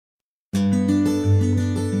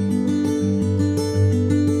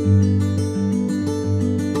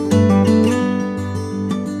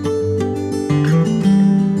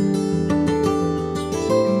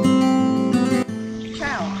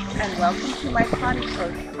to my Poncho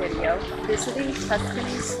video visiting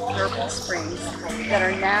Tuscany's thermal springs that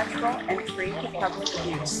are natural and free to public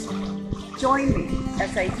use. Join me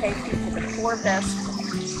as I take you to the 4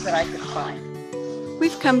 best that I could find.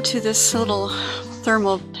 We've come to this little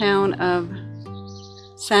thermal town of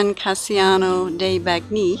San Cassiano dei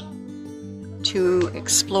Bagni to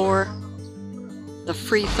explore the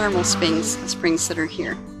free thermal springs that are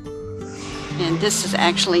here. And this is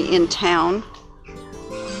actually in town.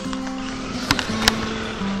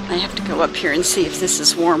 I have to go up here and see if this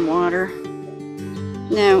is warm water.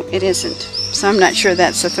 No, it isn't. So I'm not sure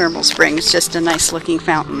that's a thermal spring. It's just a nice looking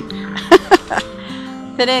fountain.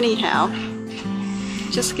 But anyhow,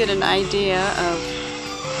 just get an idea of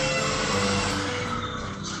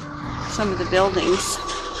some of the buildings.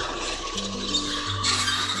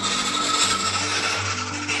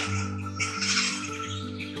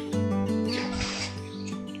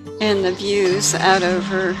 And the views out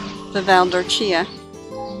over the Val d'Orcia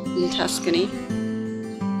in Tuscany.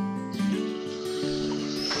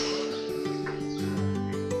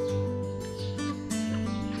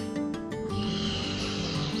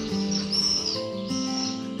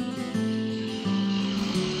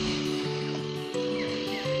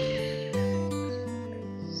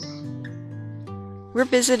 We're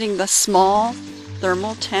visiting the small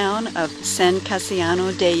thermal town of San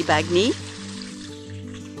Cassiano dei Bagni.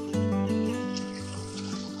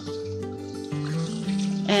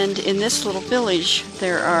 And in this little village,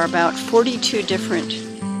 there are about 42 different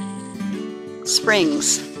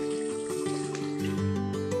springs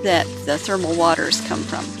that the thermal waters come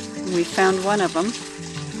from. And we found one of them.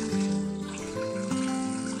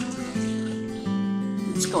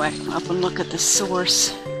 Let's go up and look at the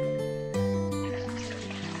source.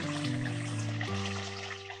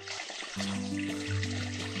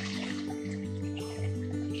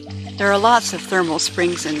 There are lots of thermal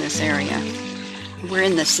springs in this area. We're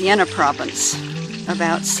in the Siena province,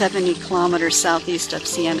 about 70 kilometers southeast of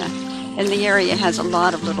Siena, and the area has a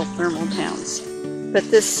lot of little thermal towns.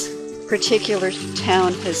 But this particular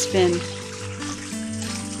town has been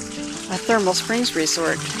a thermal springs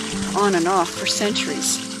resort on and off for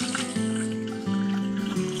centuries.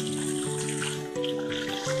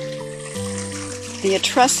 The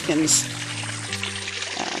Etruscans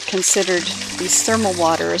considered these thermal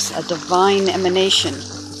waters a divine emanation.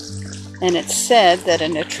 And it's said that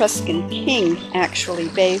an Etruscan king actually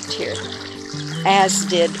bathed here, as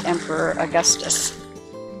did Emperor Augustus.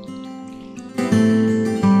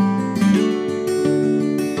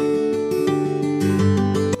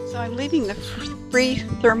 So I'm leaving the free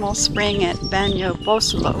thermal spring at Bagno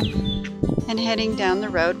Bosolo and heading down the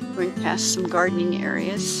road, going past some gardening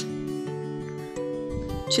areas,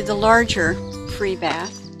 to the larger free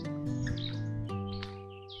bath.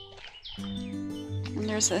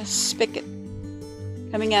 There's a spigot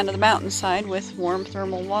coming out of the mountainside with warm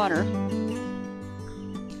thermal water.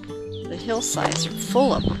 The hillsides are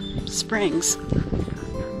full of springs.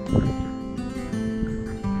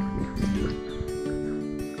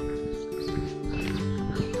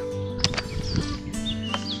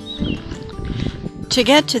 To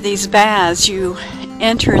get to these baths, you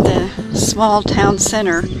enter the small town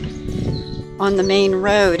center on the main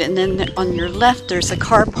road, and then on your left there's a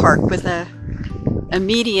car park with a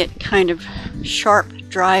immediate kind of sharp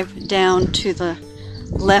drive down to the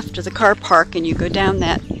left of the car park, and you go down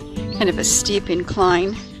that kind of a steep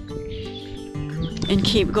incline and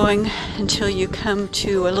keep going until you come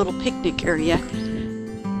to a little picnic area.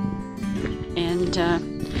 And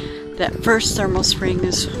that first thermal spring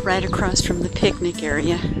is right across from the picnic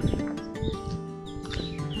area.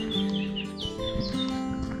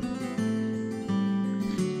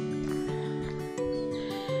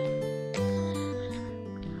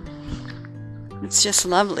 It's just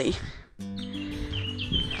lovely.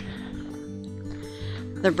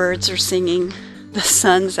 The birds are singing, the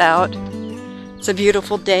sun's out. It's a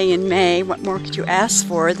beautiful day in May. What more could you ask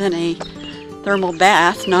for than a thermal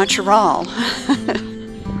bath natural?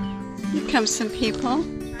 Here come some people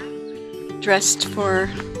dressed for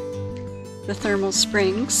the thermal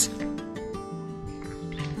springs.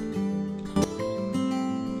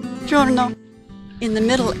 Giorno. In the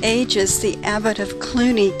Middle Ages, the Abbot of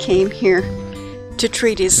Cluny came here to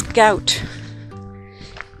treat his gout.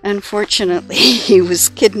 Unfortunately, he was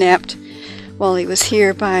kidnapped while he was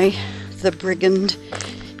here by the brigand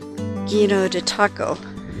Gino de Tacco.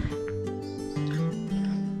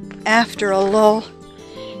 After a lull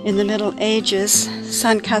in the Middle Ages,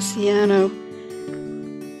 San Cassiano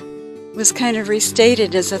was kind of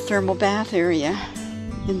restated as a thermal bath area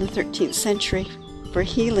in the 13th century for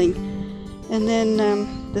healing. And then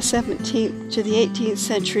the 17th to the 18th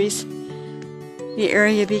centuries, The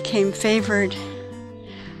area became favored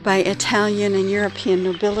by Italian and European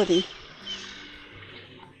nobility.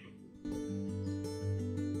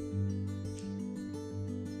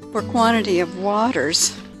 For quantity of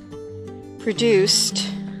waters produced,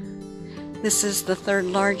 this is the third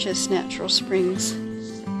largest natural springs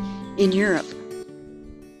in Europe.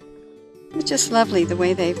 It's just lovely the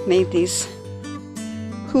way they've made these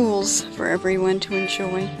pools for everyone to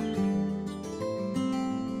enjoy.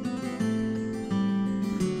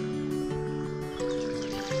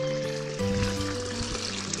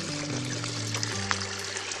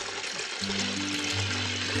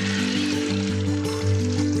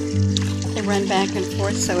 They run back and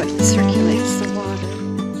forth so it circulates the water.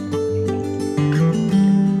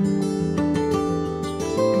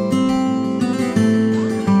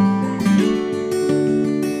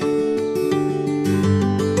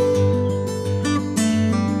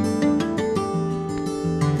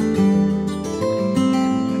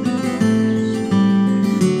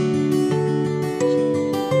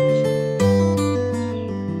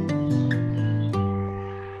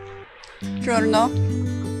 Giorno,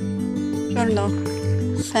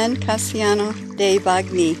 San Cassiano dei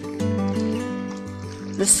Bagni,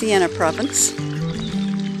 the Siena province.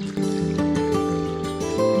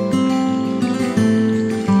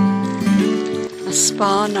 A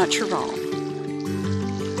spa natural.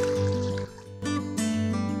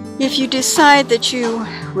 If you decide that you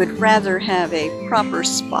would rather have a proper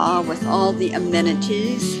spa with all the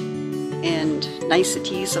amenities and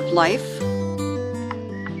niceties of life,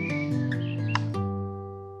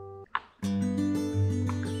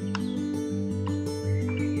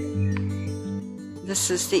 this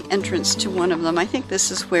is the entrance to one of them. I think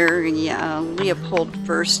this is where Leopold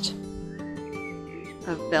I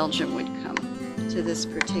of Belgium would come to this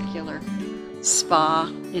particular spa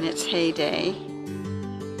in its heyday.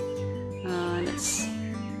 And it's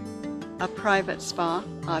a private spa,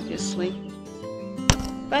 obviously,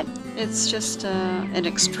 but it's just an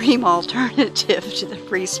extreme alternative to the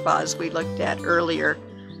free spas we looked at earlier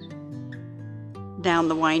down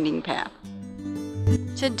the winding path.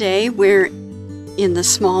 Today we're in the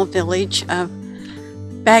small village of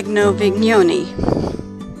Bagno Vignoni,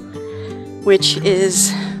 which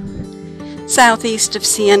is southeast of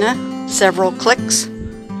Siena, several clicks.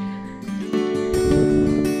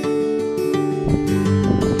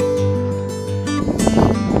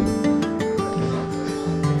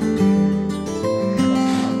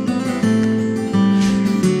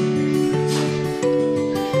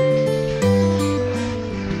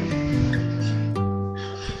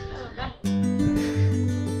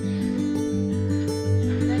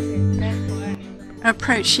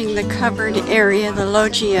 Approaching the covered area, the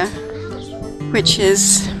loggia, which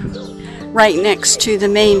is right next to the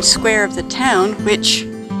main square of the town, which,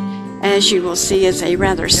 as you will see, is a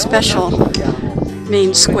rather special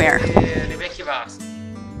main square.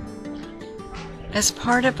 As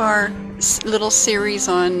part of our little series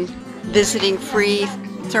on visiting free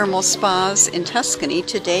thermal spas in Tuscany,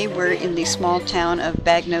 today we're in the small town of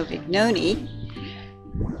Bagno Vignoni,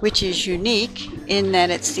 which is unique in that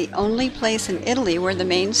it's the only place in Italy where the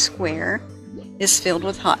main square is filled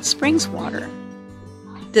with hot springs water.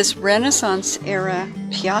 This Renaissance-era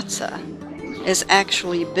piazza is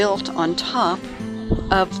actually built on top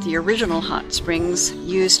of the original hot springs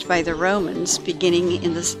used by the Romans beginning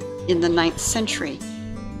in the 9th century.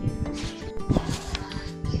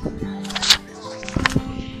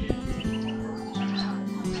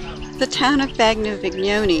 The town of Bagno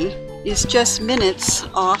Vignoni is just minutes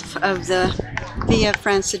off of the Via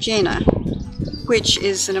Francigena, which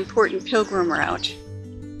is an important pilgrim route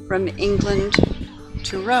from England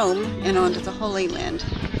to Rome and on to the Holy Land.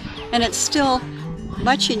 And it's still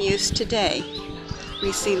much in use today.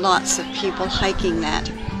 We see lots of people hiking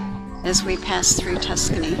that as we pass through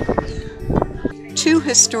Tuscany. Two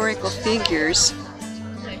historical figures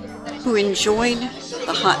who enjoyed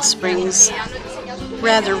the hot springs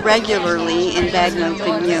rather regularly in Bagno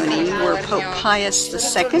Vignoni were Pope Pius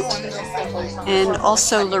II and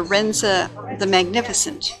also Lorenzo the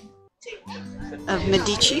Magnificent of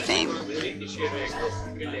Medici fame.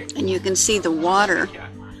 And you can see the water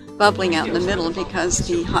bubbling out in the middle because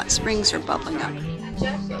the hot springs are bubbling up.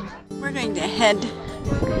 We're going to head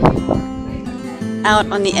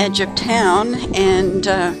out on the edge of town and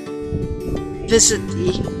visit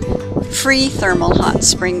the free thermal hot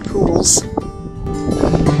spring pools.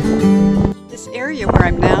 This area where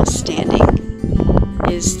I'm now standing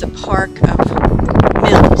is the Park of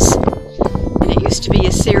Mills, and it used to be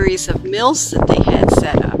a series of mills that they had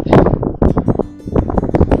set up.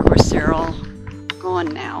 Of course, they're all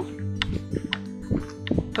gone now.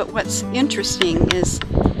 But what's interesting is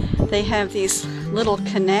they have these little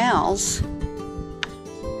canals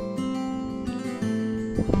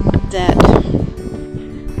that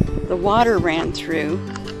the water ran through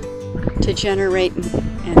to generate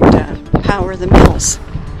and power the mills.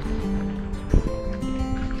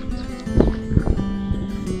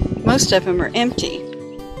 Most of them are empty,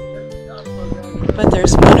 but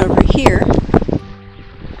there's one over here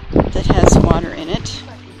that has water in it,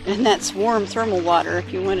 and that's warm thermal water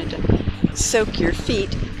if you wanted to soak your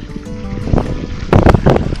feet.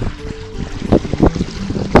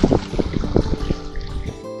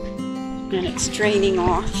 And it's draining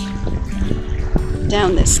off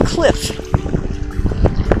down this cliff.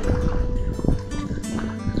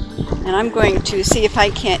 And I'm going to see if I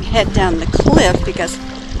can't head down the cliff, because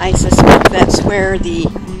I suspect that's where the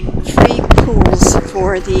free pools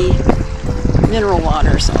for the mineral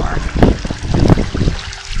waters are.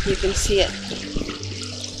 You can see it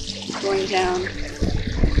going down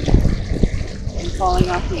and falling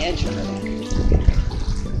off the edge of it.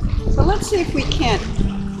 So let's see if we can't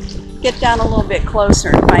get down a little bit closer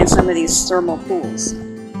and find some of these thermal pools.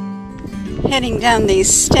 Heading down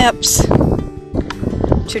these steps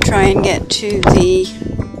to try and get to the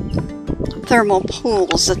thermal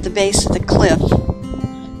pools at the base of the cliff.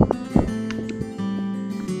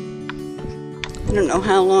 I don't know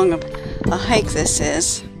how long a hike this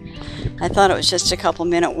is. I thought it was just a couple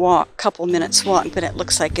minutes walk, but it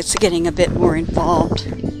looks like it's getting a bit more involved.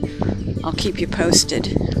 I'll keep you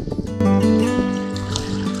posted.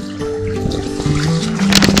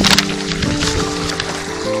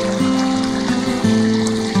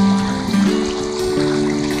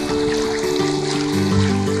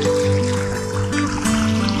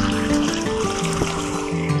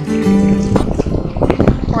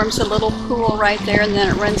 Forms a little pool right there, and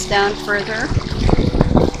then it runs down further.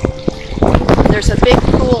 There's a big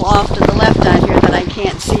pool off to the left out here that I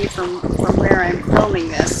can't see from where I'm filming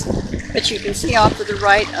this. But you can see off to the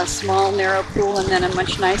right a small narrow pool, and then a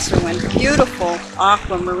much nicer one. Beautiful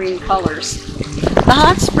aquamarine colors. The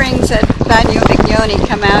hot springs at Bagno Vignoni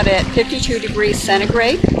come out at 52 degrees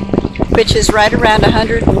centigrade, which is right around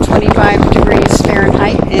 125 degrees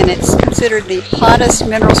Fahrenheit, and it's considered the hottest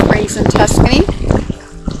mineral springs in Tuscany.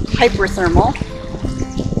 Hyperthermal,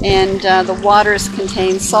 and the waters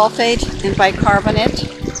contain sulfate and bicarbonate.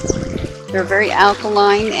 They're very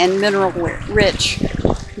alkaline and mineral rich,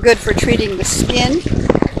 good for treating the skin,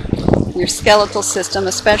 your skeletal system,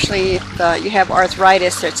 especially if you have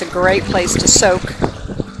arthritis. It's a great place to soak.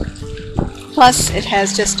 Plus, it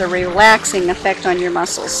has just a relaxing effect on your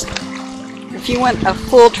muscles. If you want a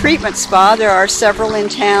full treatment spa, there are several in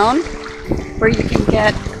town where you can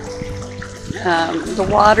get the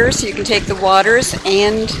waters. You can take the waters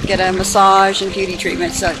and get a massage and beauty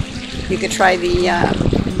treatment. So you could try the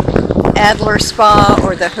Adler Spa,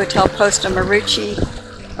 or the Hotel Posta Marucci,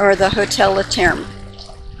 or the Hotel La Terme.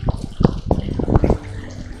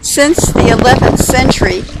 Since the 11th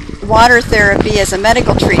century, water therapy as a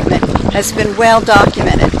medical treatment has been well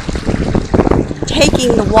documented.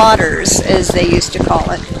 Taking the waters, as they used to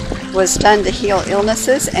call it, was done to heal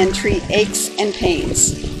illnesses and treat aches and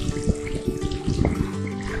pains.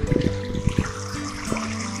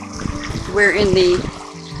 We're in the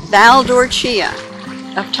Val d'Orcia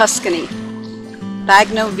of Tuscany,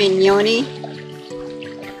 Bagno Vignoni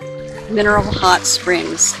Mineral Hot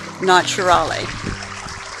Springs Naturale.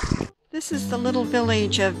 This is the little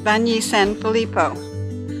village of Bagni San Filippo,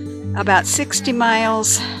 about 60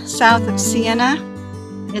 miles south of Siena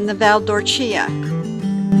in the Val d'Orcia.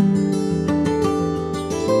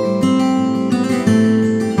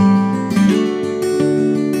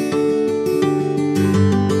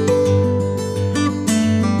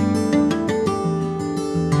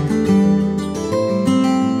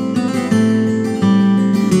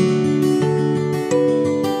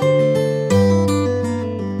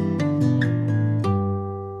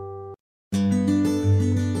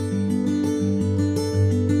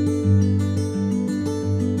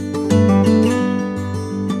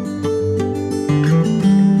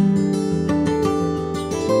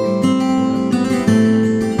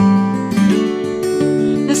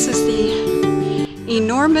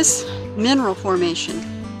 Enormous mineral formation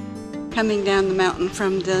coming down the mountain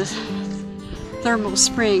from the thermal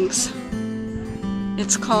springs.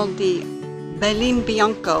 It's called the Balene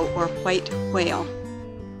Bianco, or white whale.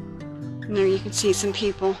 And there you can see some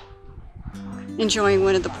people enjoying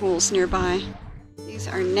one of the pools nearby. These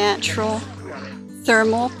are natural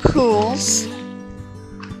thermal pools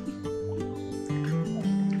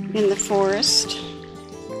in the forest.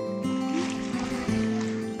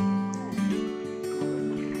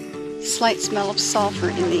 slight smell of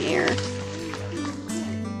sulfur in the air.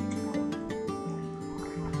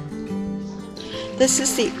 This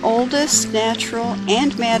is the oldest natural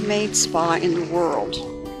and man-made spa in the world,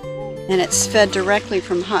 and it's fed directly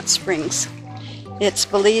from hot springs. It's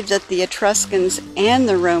believed that the Etruscans and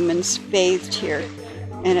the Romans bathed here,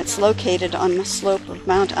 and it's located on the slope of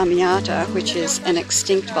Mount Amiata, which is an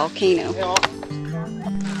extinct volcano.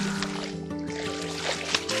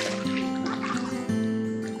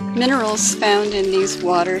 Minerals found in these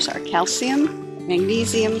waters are calcium,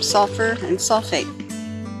 magnesium, sulfur, and sulfate.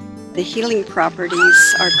 The healing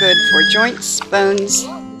properties are good for joints, bones,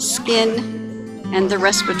 skin, and the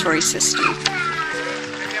respiratory system.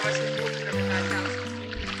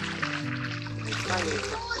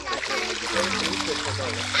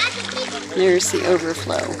 There's the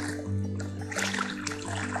overflow.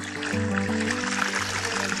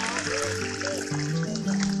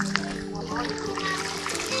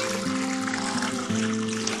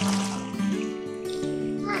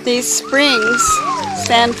 These springs,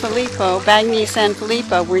 Bagni San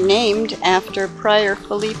Filippo, were named after Prior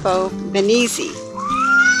Filippo Benizzi,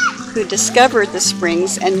 who discovered the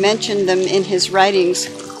springs and mentioned them in his writings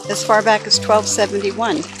as far back as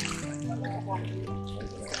 1271.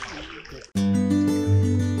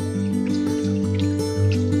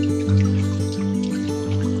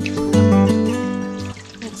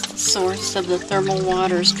 It's the source of the thermal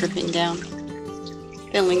waters dripping down,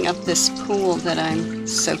 filling up this pool that I'm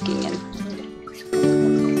soaking in.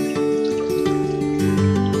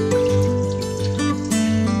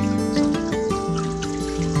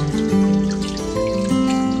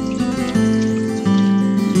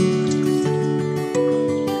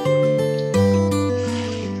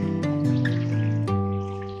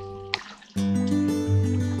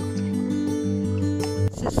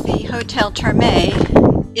 This is the Hotel Terme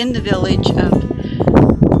in the village of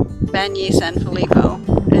Bagni San Filippo,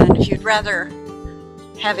 and if you'd rather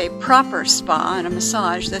have a proper spa and a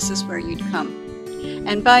massage, this is where you'd come.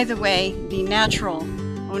 And by the way, the natural,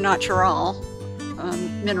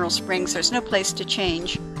 mineral springs, there's no place to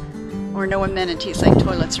change or no amenities like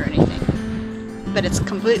toilets or anything, but it's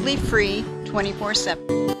completely free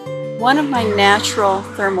 24/7. One of my natural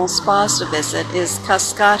thermal spas to visit is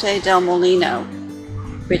Cascate del Molino,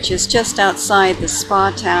 which is just outside the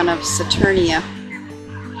spa town of Saturnia.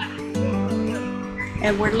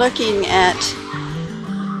 And we're looking at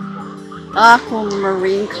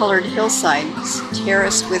aquamarine colored hillsides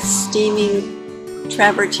terraced with steaming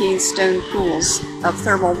travertine stone pools of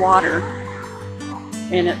thermal water.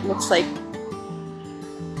 And it looks like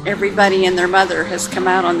everybody and their mother has come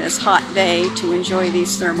out on this hot day to enjoy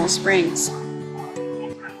these thermal springs.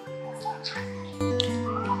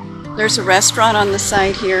 There's a restaurant on the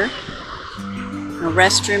side here, a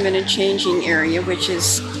restroom and a changing area, which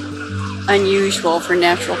is unusual for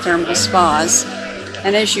natural thermal spas.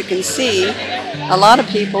 And as you can see, a lot of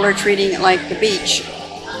people are treating it like the beach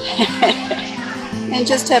and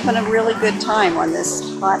just having a really good time on this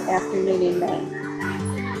hot afternoon in May.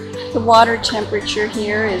 The water temperature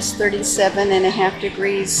here is 37.5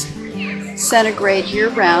 degrees centigrade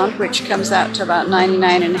year-round, which comes out to about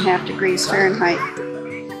 99.5 degrees Fahrenheit.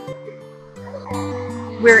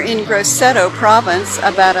 We're in Grosseto province,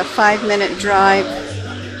 about a 5-minute drive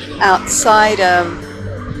outside of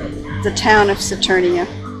the town of Saturnia.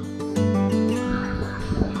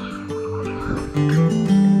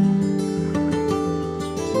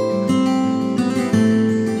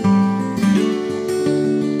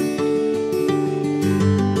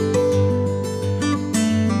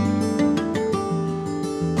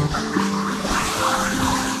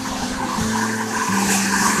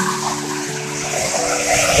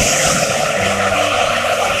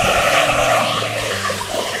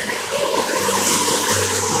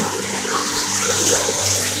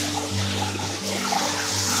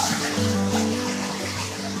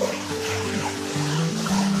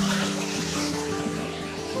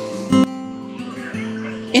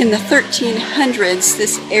 In the 1300s,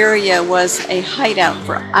 this area was a hideout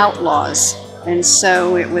for outlaws, and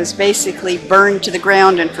so it was basically burned to the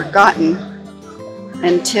ground and forgotten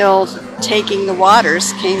until taking the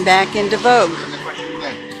waters came back into vogue.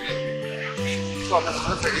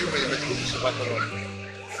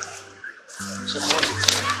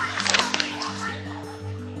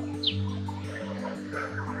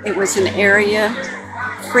 It was an area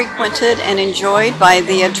frequented and enjoyed by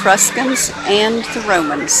the Etruscans and the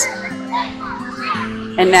Romans,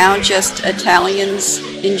 and now just Italians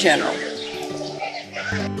in general.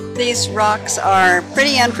 These rocks are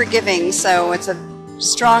pretty unforgiving, so it's a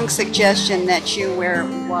strong suggestion that you wear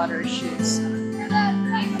water shoes,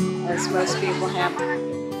 as most people have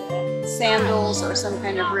sandals or some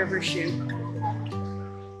kind of river shoe.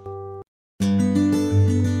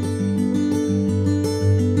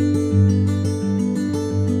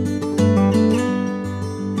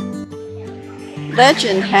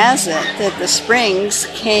 Legend has it that the springs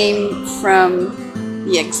came from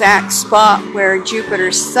the exact spot where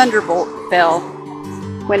Jupiter's thunderbolt fell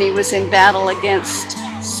when he was in battle against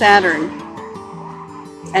Saturn.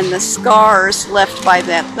 And the scars left by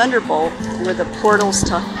that thunderbolt were the portals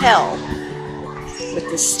to hell, with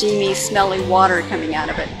the steamy, smelly water coming out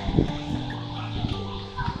of it.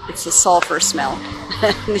 It's the sulfur smell.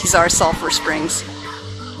 These are sulfur springs.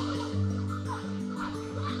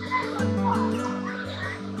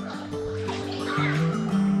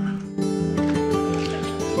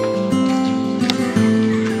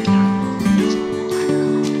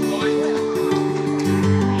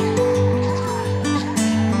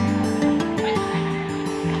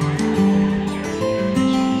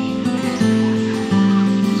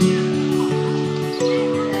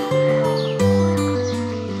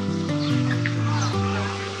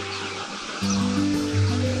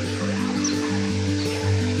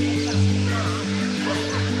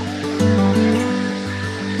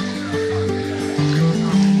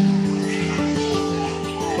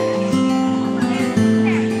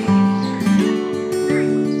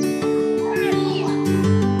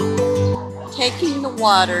 Taking the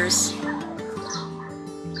waters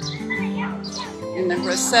in the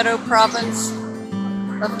Grosseto province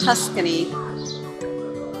of Tuscany,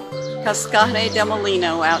 Cascade del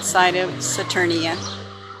Molino outside of Saturnia.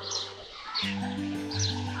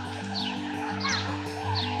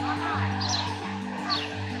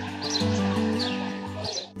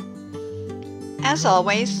 As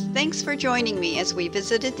always, thanks for joining me as we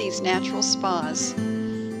visited these natural spas.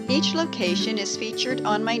 Each location is featured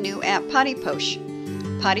on my new app Paripoche.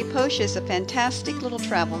 Paripoche is a fantastic little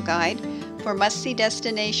travel guide for must-see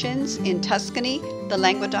destinations in Tuscany, the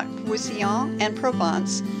Languedoc-Roussillon, and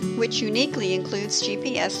Provence, which uniquely includes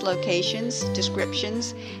GPS locations,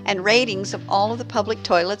 descriptions, and ratings of all of the public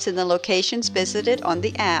toilets in the locations visited on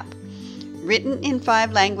the app. Written in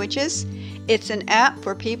 5 languages, it's an app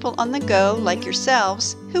for people on the go like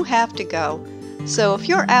yourselves who have to go. So if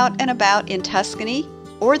you're out and about in Tuscany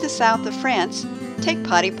or the south of France, take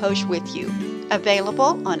Paripoche with you.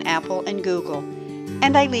 Available on Apple and Google.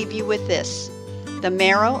 And I leave you with this: the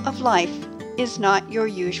marrow of life is not your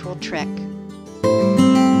usual trick.